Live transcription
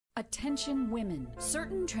Attention women.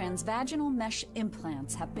 Certain transvaginal mesh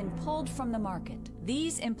implants have been pulled from the market.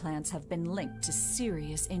 These implants have been linked to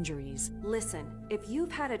serious injuries. Listen, if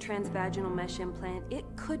you've had a transvaginal mesh implant, it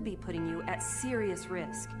could be putting you at serious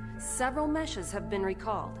risk. Several meshes have been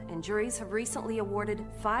recalled, and juries have recently awarded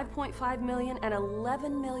 $5.5 million and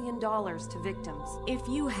 $11 million to victims. If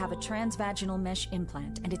you have a transvaginal mesh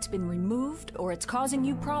implant and it's been removed or it's causing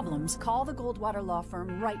you problems, call the Goldwater law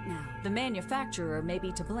firm right now. The manufacturer may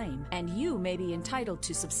be to blame, and you may be entitled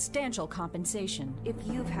to substantial compensation. If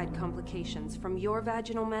you've had complications from your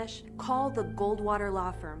vaginal mesh, call the Goldwater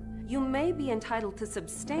law firm. You may be entitled to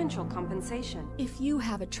substantial compensation. If you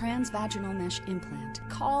have a transvaginal mesh implant,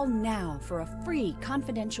 call now for a free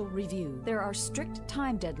confidential review. There are strict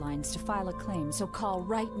time deadlines to file a claim, so call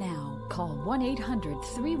right now. Call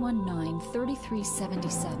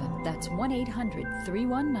 1-800-319-3377. That's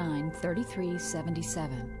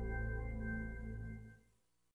 1-800-319-3377.